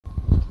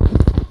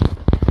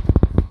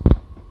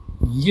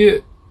Yeah,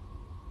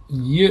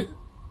 yeah.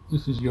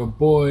 This is your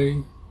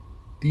boy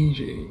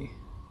DJ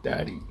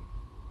Daddy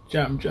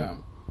Jam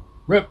Jam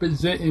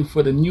representing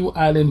for the New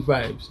Island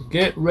Vibes.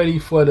 Get ready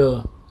for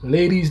the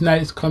ladies'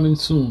 nights coming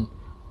soon.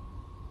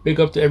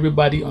 Big up to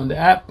everybody on the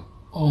app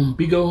on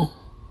Bigo.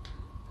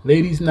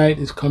 Ladies' night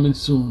is coming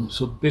soon,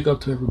 so big up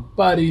to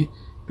everybody.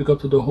 Big up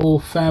to the whole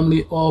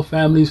family. All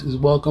families is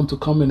welcome to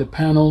come in the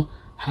panel.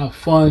 Have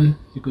fun.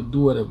 You could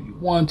do whatever you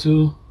want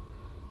to,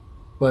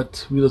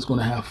 but we're just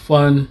gonna have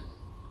fun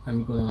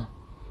and we're gonna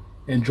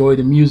enjoy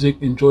the music,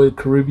 enjoy the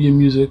Caribbean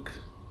music,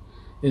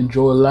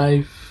 enjoy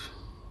life,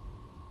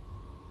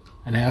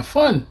 and have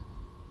fun.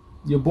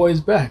 Your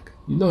boy's back.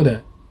 You know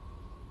that.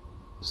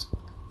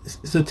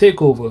 It's a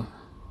takeover.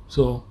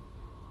 So,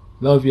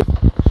 love you.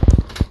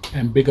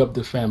 And big up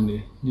the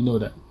family. You know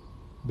that.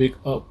 Big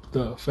up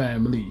the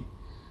family.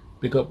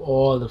 Big up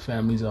all the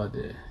families out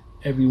there.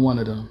 Every one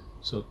of them.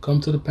 So, come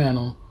to the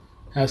panel,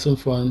 have some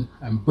fun,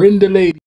 and bring the lady.